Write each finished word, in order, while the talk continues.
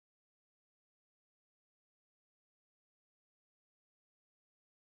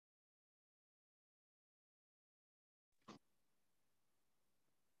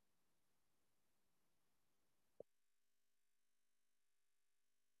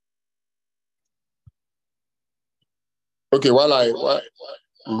Okay, wow.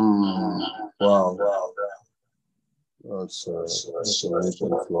 That's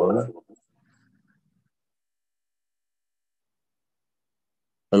Florida.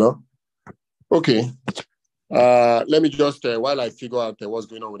 Hello? Okay. Let me just, while I figure out what's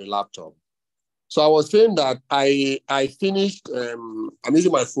going on with the laptop. So I was saying that I finished, I'm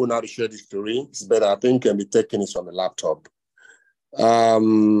using my phone now to share this story. It's better. I think I'll be taking it from the laptop.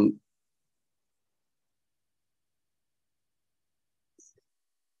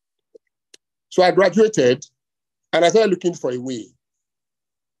 So I graduated and I started looking for a way.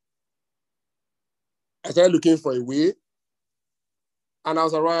 And I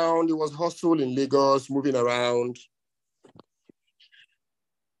was around, it was hustle in Lagos, moving around.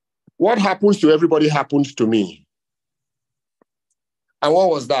 What happens to everybody happens to me. And what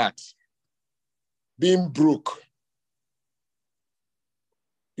was that? Being broke.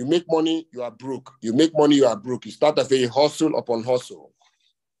 You make money, you are broke. You make money, you are broke. You start as a hustle upon hustle.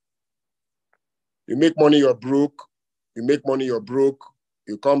 You make money, you're broke. You make money, you're broke.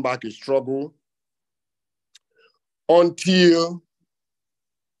 You come back, you struggle. Until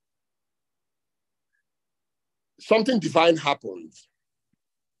something divine happens.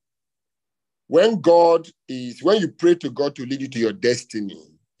 When you pray to God to lead you to your destiny,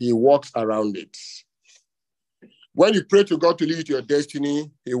 he walks around it. When you pray to God to lead you to your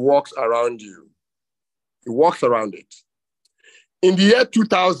destiny, he walks around you. He walks around it. In the year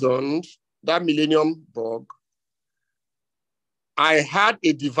 2000, that millennium bug, I had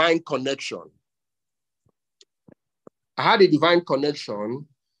a divine connection. And that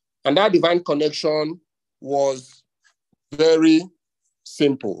divine connection was very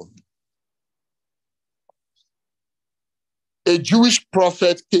simple. A Jewish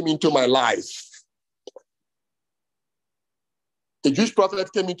prophet came into my life. He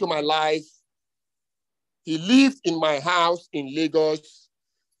lived in my house in Lagos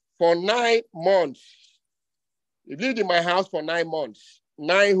for 9 months. He lived in my house for 9 months,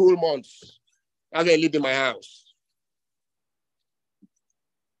 9 whole months. As he lived in my house.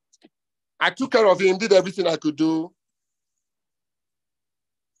 I took care of him, did everything I could do.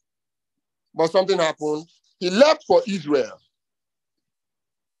 But something happened. He left for Israel.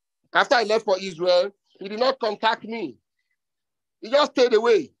 After I left for Israel, he did not contact me. He just stayed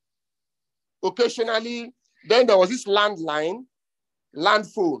away. Occasionally, then there was this land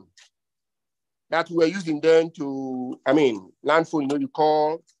phone that we were using then land phone, you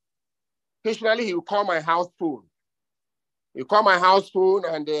call. Occasionally, he would call my house phone. He called my house phone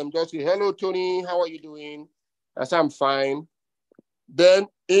and just say, hello, Tony, how are you doing? I said, I'm fine. Then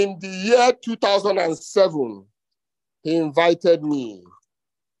in the year 2007, he invited me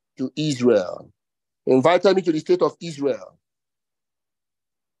to Israel. He invited me to the state of Israel.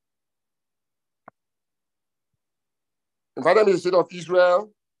 Invited me to the state of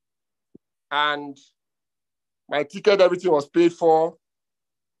Israel, and my ticket, everything was paid for.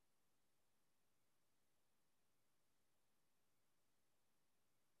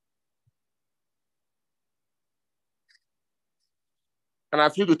 And I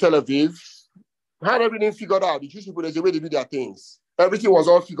flew to Tel Aviv. I had everything figured out. The Jewish people, there's a way they do their things. Everything was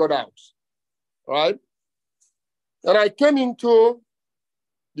all figured out, right? And I came into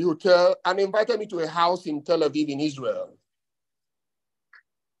the hotel and invited me to a house in Tel Aviv in Israel.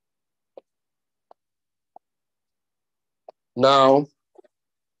 Now,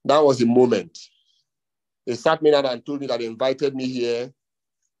 that was the moment. They sat me down and told me that they invited me here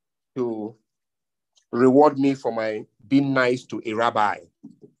to reward me for my being nice to a rabbi.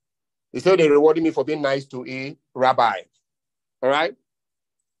 They said they rewarded me for being nice to a rabbi. All right?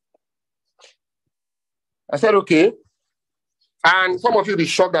 I said, okay. And some of you will be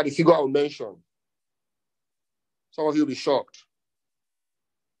shocked at the figure I will mention. Some of you will be shocked.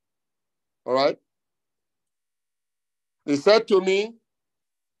 All right? They said to me,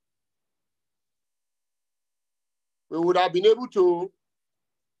 we would have been able to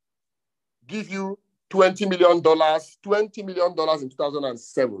give you $20 million in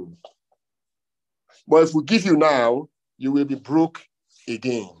 2007. But if we give you now, you will be broke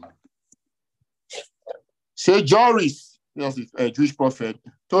again. Say Joris, yes, a Jewish prophet,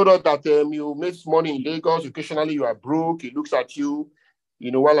 told us that you make money in Lagos, occasionally you are broke, he looks at you,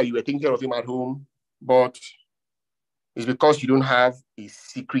 while you were taking care of him at home, but it's because you don't have a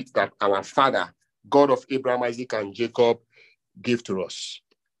secret that our Father, God of Abraham, Isaac, and Jacob, gave to us.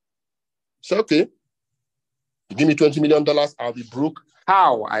 So, okay, you give me $20 million, I'll be broke.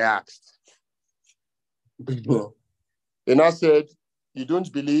 How? I asked. They now said, you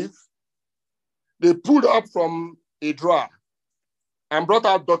don't believe? They pulled up from a drawer and brought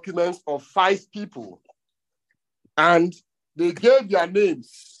out documents of 5 people And they gave their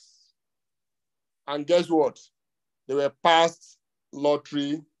names. And guess what? They were past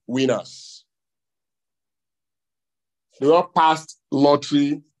lottery winners. They were past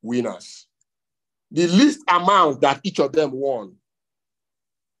lottery winners. The least amount that each of them won,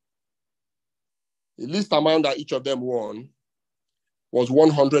 was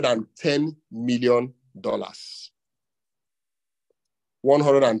 $110 million.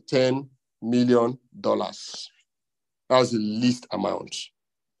 $110 million. That was the least amount.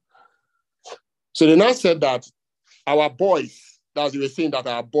 So they now said that our boys, that they were saying that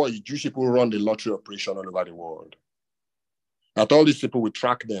our boys, Jewish people, run the lottery operation all over the world. That all these people, we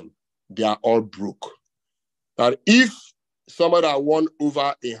track them, they are all broke. That if somebody that won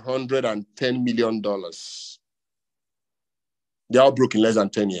over $110 million, they are all broke in less than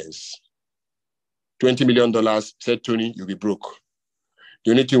 10 years. $20 million, said Tony, you'll be broke.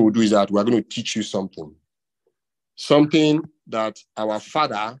 The only thing we'll do is that we're going to teach you something. Something that our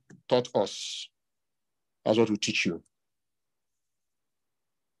father taught us. That's what we'll teach you.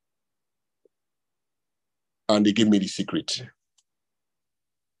 And they gave me the secret.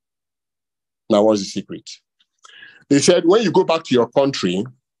 Now, what's the secret? They said, when you go back to your country,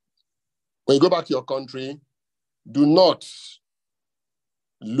 do not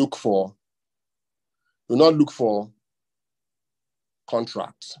look for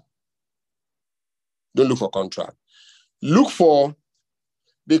contracts. Don't look for contract. Look for,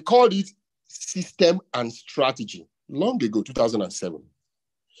 they called it system and strategy. Long ago, 2007.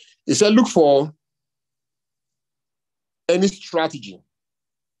 They said, look for any strategy.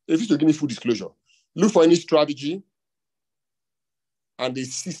 They refused to give me full disclosure. Look for any strategy and the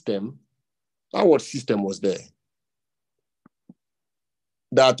system. That word system was there.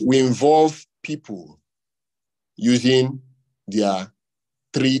 That will involve people using their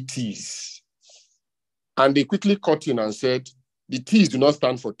 3 T's. And they quickly cut in and said, the T's do not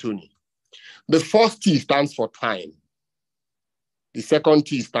stand for Tony. The first T stands for time. The second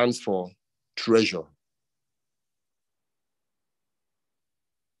T stands for treasure.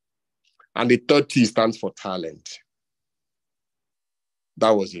 And the third T stands for talent.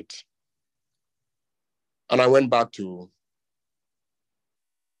 That was it. And I went back to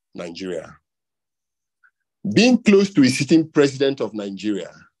Nigeria. Being close to a sitting president of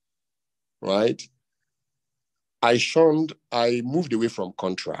Nigeria, right? I moved away from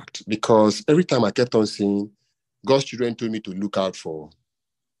contract because every time I kept on saying, God's children told me to look out for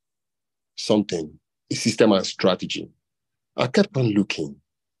something, a system and strategy. I kept on looking.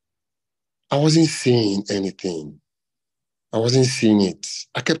 I wasn't seeing anything. I wasn't seeing it.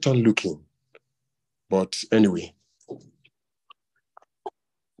 I kept on looking. But anyway,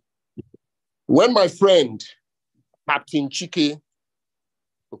 when my friend, Captain Chike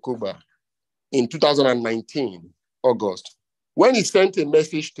Okuba, in 2019, August, when he sent a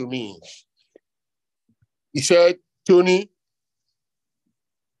message to me, he said, Tony,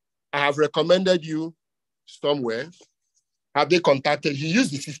 I have recommended you somewhere. Have they contacted? He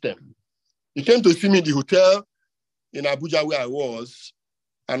used the system. He came to see me in the hotel in Abuja where I was.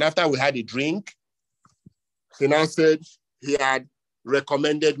 And after we had a drink, he now said he had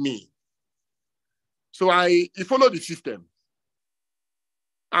recommended me. So he followed the system.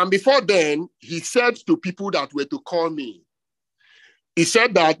 And before then, he said to people that were to call me, he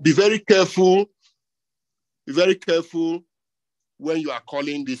said that be very careful when you are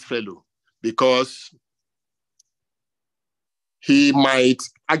calling this fellow, because he might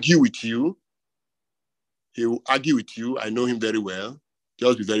argue with you. He will argue with you. I know him very well.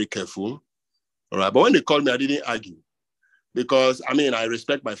 Just be very careful. All right. But when they called me, I didn't argue because, I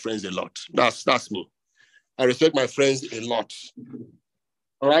respect my friends a lot. That's me. I respect my friends a lot.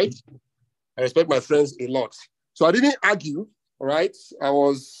 All right. I respect my friends a lot. So I didn't argue. All right. I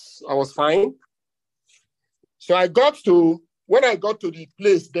was fine. So when I got to the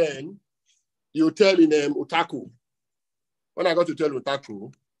place then, the hotel in Otaku. When I got to tell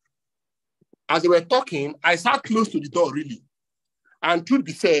Otaku, as they were talking, I sat close to the door, really. And truth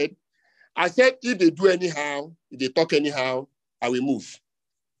be said, I said, if they do anyhow, if they talk anyhow, I will move.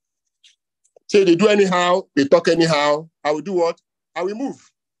 So if they do anyhow, they talk anyhow, I will do what? I will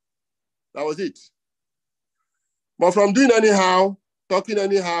move. That was it. But from doing anyhow, talking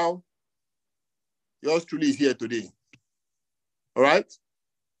anyhow, yours truly is here today. All right?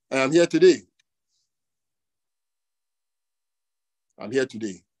 I am here today. I'm here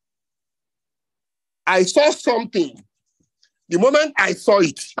today. I saw something. The moment I saw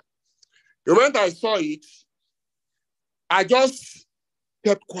it, I just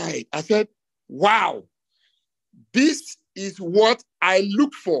kept quiet. I said, wow, this is what I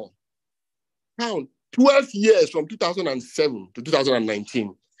look for. Now, 12 years from 2007 to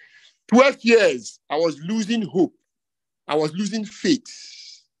 2019. 12 years, I was losing hope. I was losing faith.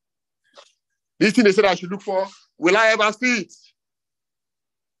 This thing they said I should look for, will I ever see it?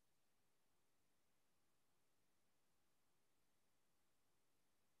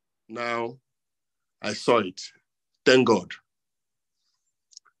 Now, I saw it. Thank God.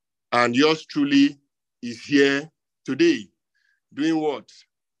 And yours truly is here today. Doing what?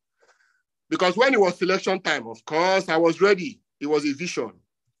 Because when it was selection time, of course, I was ready. It was a vision.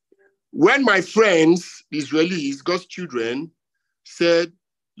 When my friends, the Israelis, God's children, said,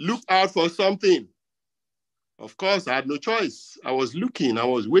 look out for something, of course, I had no choice. I was looking, I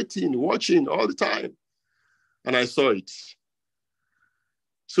was waiting, watching all the time. And I saw it.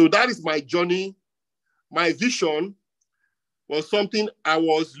 So that is my journey. My vision was something I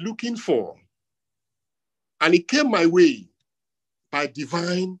was looking for. And it came my way by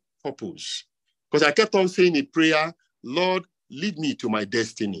divine purpose. Because I kept on saying in prayer, Lord, lead me to my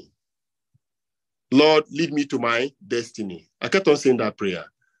destiny. Lord, lead me to my destiny. I kept on saying that prayer.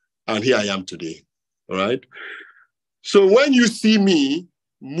 And here I am today. All right? So when you see me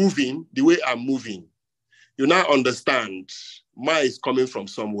moving the way I'm moving, you now understand mine is coming from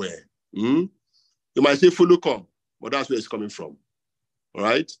somewhere. You might say, follow come, but that's where it's coming from. All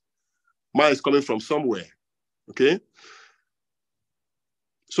right? Mine is coming from somewhere. Okay?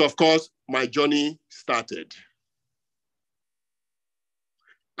 So, of course, my journey started.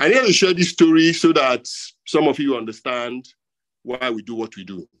 I need to share this story so that some of you understand why we do what we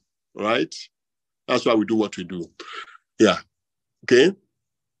do. All right? That's why we do what we do. Yeah. Okay?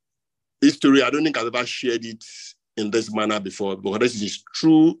 This story, I don't think I've ever shared it in this manner before, but this is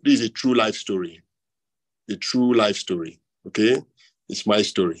a true life story. A true life story. Okay? It's my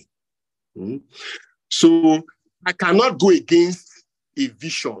story. So I cannot go against a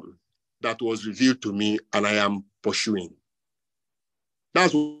vision that was revealed to me and I am pursuing.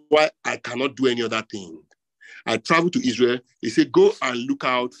 That's why I cannot do any other thing. I traveled to Israel. They said, go and look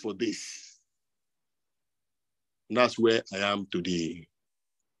out for this. And that's where I am today.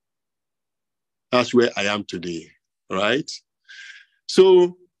 That's where I am today. All right?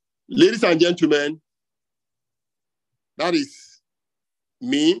 So, ladies and gentlemen, that is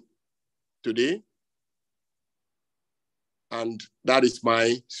me today. And that is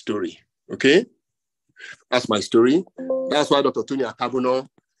my story. Okay? That's my story. That's why Dr. Tony Akabuno,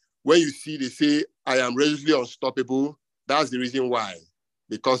 when you see they say, I am resolutely unstoppable, that's the reason why.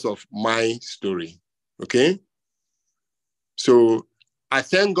 Because of my story. Okay? So I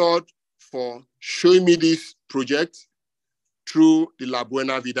thank God for showing me this project through the La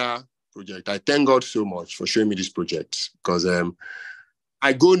Buena Vida project. I thank God so much for showing me this project because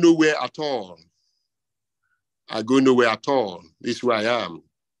I go nowhere at all. I go nowhere at all. This is where I am.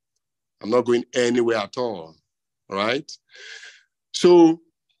 I'm not going anywhere at all. All right? So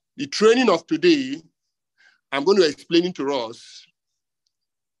the training of today, I'm going to explain to us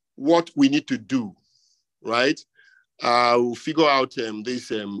what we need to do, right? I'll figure out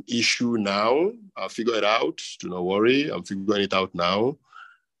this issue now. I'll figure it out. Do not worry. I'm figuring it out now.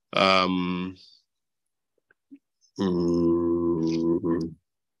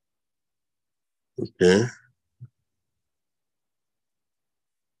 Okay.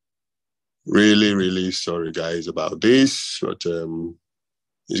 Really, really sorry, guys, about this, but it's going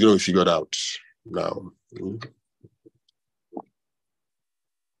to be figured out now.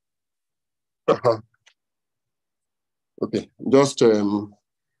 Okay, just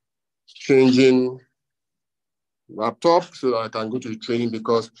changing laptop so that I can go to the training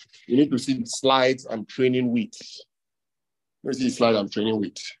because you need to see the slides I'm training with. Let's see the slide I'm training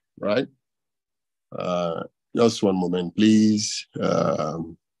with, right? Just one moment, please.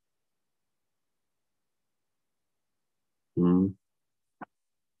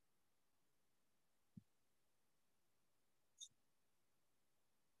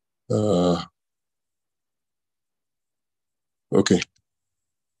 Okay.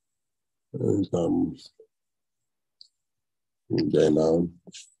 There now.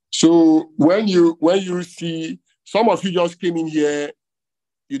 So when you see, some of you just came in here,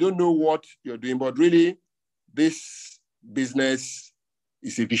 you don't know what you're doing, but really, this business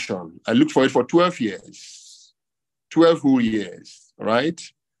is a vision. I looked for it for 12 years, 12 whole years, right?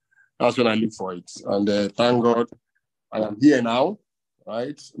 That's when I looked for it. And thank God I am here now,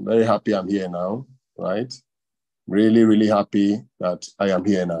 right? I'm very happy I'm here now, right? Really, really happy that I am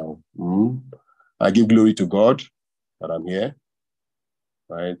here now. I give glory to God that I'm here,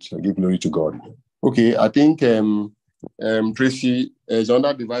 right? I give glory to God. Okay, I think Tracy is on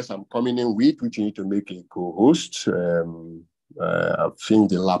that device I'm coming in with, which you need to make a co-host. I've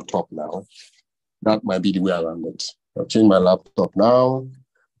finished the laptop now. That might be the way around it. I'll change my laptop now.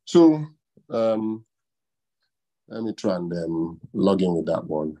 So let me try and log in with that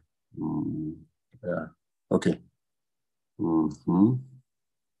one. Yeah. Okay.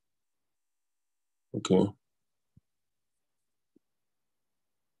 Okay.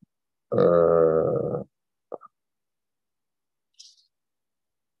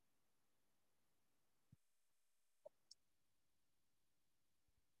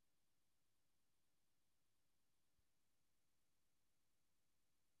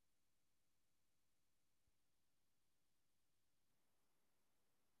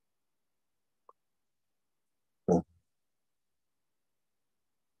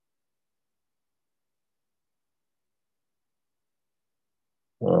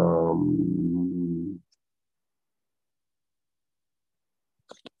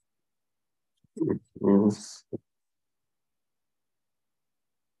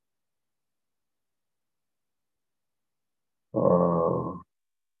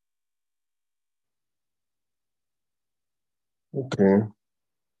 Okay.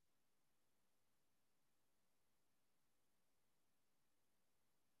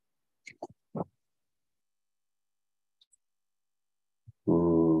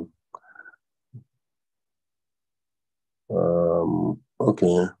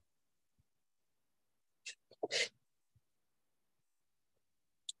 Okay.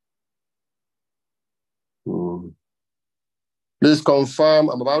 Please confirm.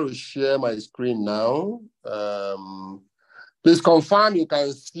 I'm about to share my screen now. Please confirm you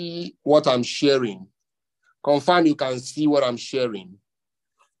can see what I'm sharing. Confirm you can see what I'm sharing.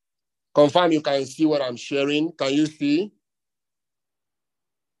 Confirm you can see what I'm sharing. Can you see?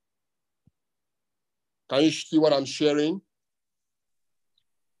 Can you see what I'm sharing?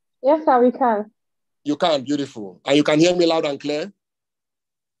 Yes, sir, we can. You can, beautiful. And you can hear me loud and clear?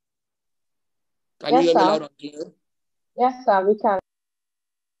 Can you hear me loud and clear? Yes, sir, we can.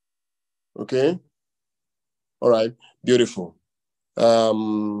 Okay. All right, beautiful.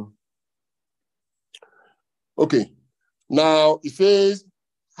 Okay. Now it says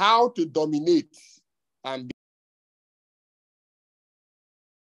how to dominate and be.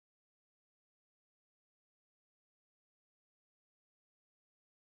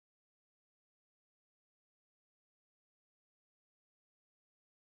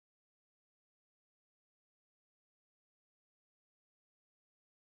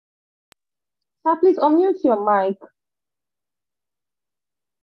 Sir, please unmute your mic.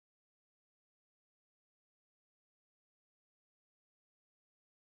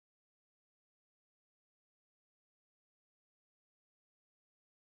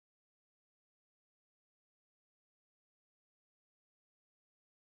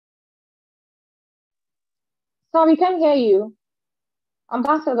 Sir, we can hear you.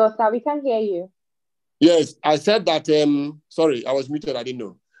 Ambassador, sir, we can hear you. Yes, I said that, sorry, I was muted, I didn't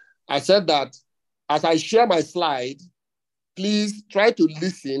know. I said that as I share my slide, please try to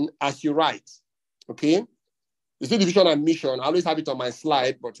listen as you write, okay? You see the vision and mission, I always have it on my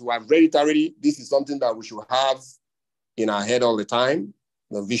slide, but to have read it already, this is something that we should have in our head all the time,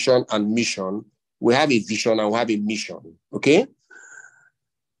 the vision and mission. We have a vision and we have a mission, okay?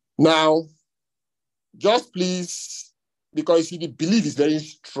 Now, just please, because you see, the belief is very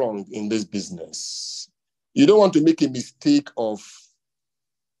strong in this business. You don't want to make a mistake of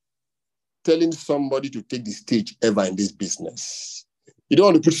telling somebody to take the stage ever in this business. You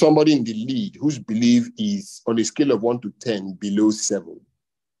don't want to put somebody in the lead whose belief is on a scale of 1 to 10 below 7.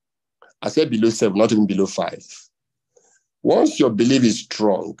 I said below 7, not even below 5. Once your belief is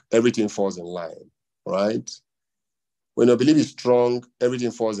strong, everything falls in line, right? When your belief is strong, everything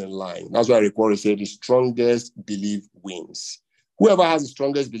falls in line. That's why Rick said the strongest belief wins. Whoever has the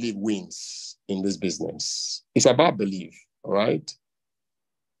strongest belief wins in this business. It's about belief, all right?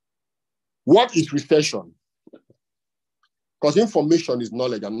 What is recession? Because information is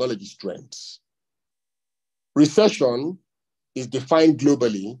knowledge and knowledge is strength. Recession is defined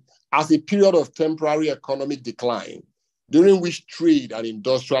globally as a period of temporary economic decline during which trade and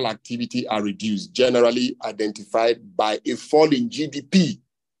industrial activity are reduced, generally identified by a fall in GDP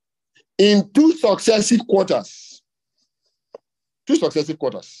in 2 successive quarters. 2 successive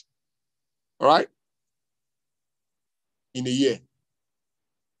quarters, all right? In a year.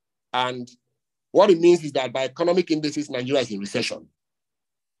 And what it means is that by economic indices, Nigeria is in recession.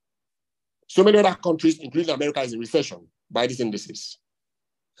 So many other countries, including America, is in recession by these indices.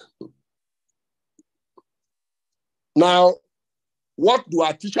 Now, what do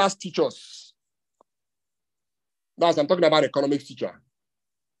our teachers teach us? That's, I'm talking about economics teacher.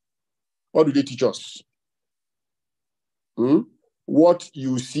 What do they teach us? What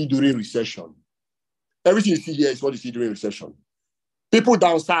you see during recession. Everything you see here is what you see during recession. People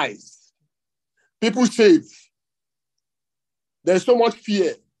downsize. People save. There's so much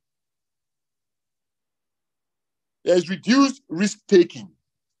fear. There's reduced risk-taking.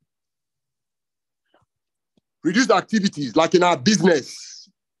 Reduced activities, like in our business.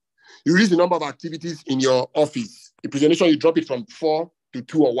 You reduce the number of activities in your office. The presentation, you drop it from 4 to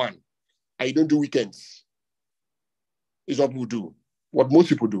 2 or 1. And you don't do weekends. It's what people do. What most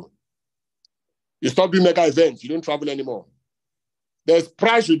people do. You stop doing mega events. You don't travel anymore. There's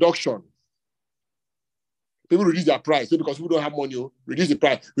price reduction. People reduce their price. So because people don't have money, reduce the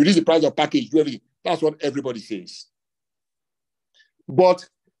price. Reduce the price of package. Do everything. That's what everybody says. But,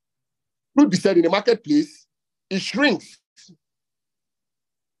 truth be said, in the marketplace, it shrinks.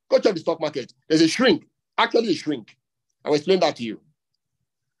 Go check the stock market. There's a shrink. Actually, a shrink. I will explain that to you.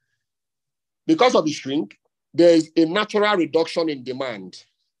 Because of the shrink, there's a natural reduction in demand.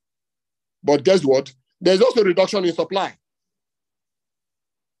 But guess what? There's also a reduction in supply.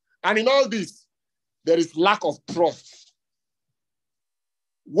 And in all this, there is lack of trust.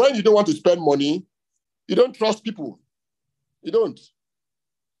 When you don't want to spend money, you don't trust people. You don't.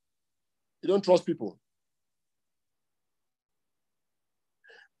 You don't trust people.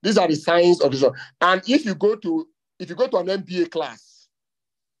 These are the signs of this. And if you go to an MBA class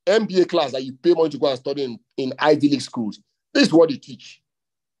that you pay money to go and study in Ivy League schools, this is what they teach.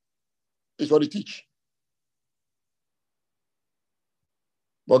 This is what they teach.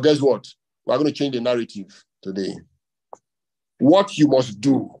 But guess what? We're going to change the narrative today. What you must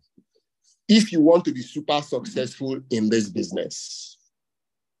do if you want to be super successful in this business,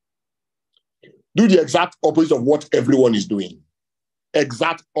 do the exact opposite of what everyone is doing.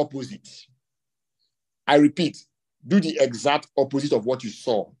 Exact opposite. I repeat, do the exact opposite of what you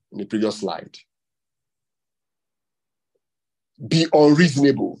saw in the previous slide. Be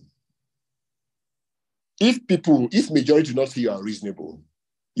unreasonable. If majority do not say you are unreasonable,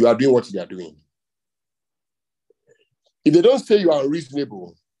 you are doing what they are doing. If they don't say you are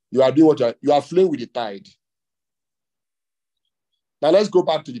unreasonable, you are doing what you are flowing with the tide. Now let's go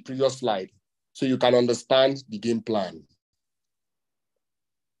back to the previous slide so you can understand the game plan.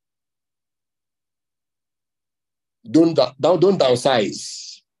 Don't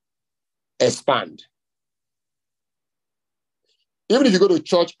downsize. Expand. Even if you go to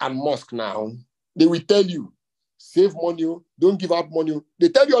church and mosque now, they will tell you, save money, don't give up money. They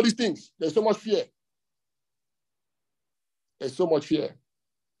tell you all these things. There's so much fear. There's so much fear.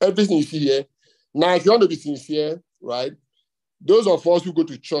 Everything you see here. Now, if you want to be sincere, right? Those of us who go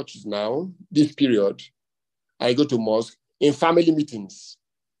to churches now, this period, I go to mosque, in family meetings.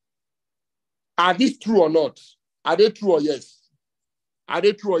 Are these true or not? Are they true or yes? Are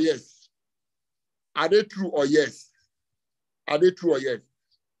they true or yes? Are they true or yes? Are they true or yes?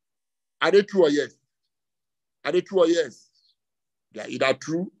 Are they true or yes? Are they true or yes? They are either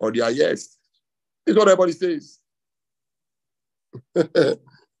true or they are yes. This is what everybody says.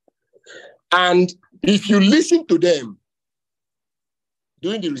 And if you listen to them,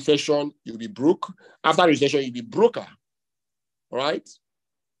 during the recession, you'll be broke. After recession, you'll be broker. All right?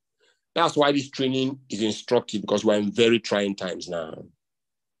 That's why this training is instructive, because we're in very trying times now.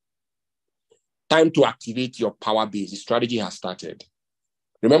 Time to activate your power base. The strategy has started.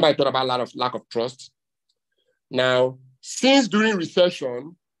 Remember I talked about a lot of lack of trust? Now, since during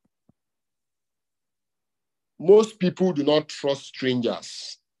recession, most people do not trust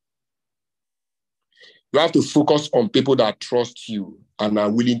strangers. You have to focus on people that trust you and are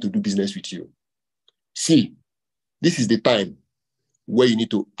willing to do business with you. See, this is the time where you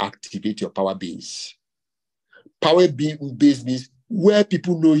need to activate your power base. Power base means where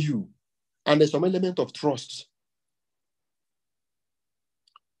people know you and there's some element of trust.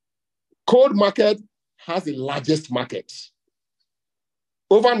 Cold market has the largest market.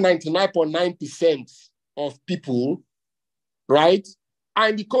 Over 99.9% of people, right, are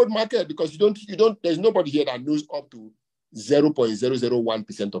in the cold market, because there's nobody here that knows up to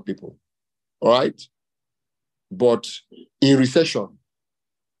 0.001% of people. All right? But in recession,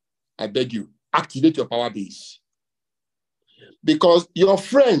 I beg you, activate your power base. Because your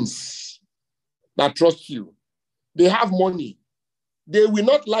friends that trust you, they have money. They will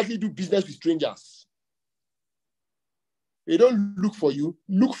not likely do business with strangers. They don't look for you,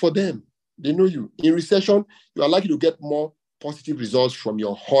 look for them. They know you. In recession, you are likely to get more positive results from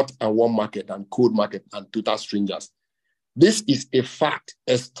your hot and warm market and cold market and total strangers. This is a fact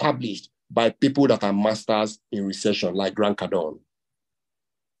established by people that are masters in recession, like Grant Cardone.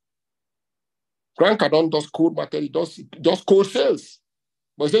 Grant Cardone does cold market, he does cold sales.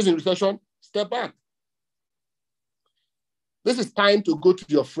 But he says in recession, step back. This is time to go to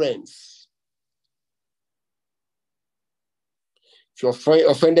your friends If you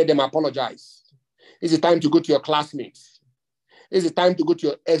offended them, apologize. It's the time to go to your classmates. It's the time to go to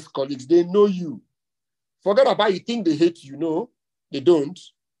your ex-colleagues. They know you. Forget about you think they hate you. No, they don't.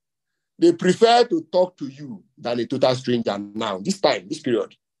 They prefer to talk to you than a total stranger now, this time, this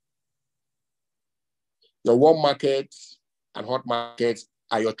period. Your warm markets and hot markets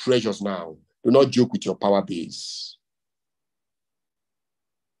are your treasures now. Do not joke with your power base.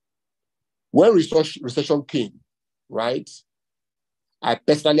 When recession came, right, I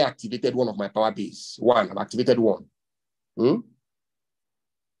personally activated one of my power base. I've activated one.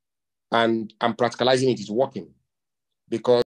 And I'm practicalizing it. It's working because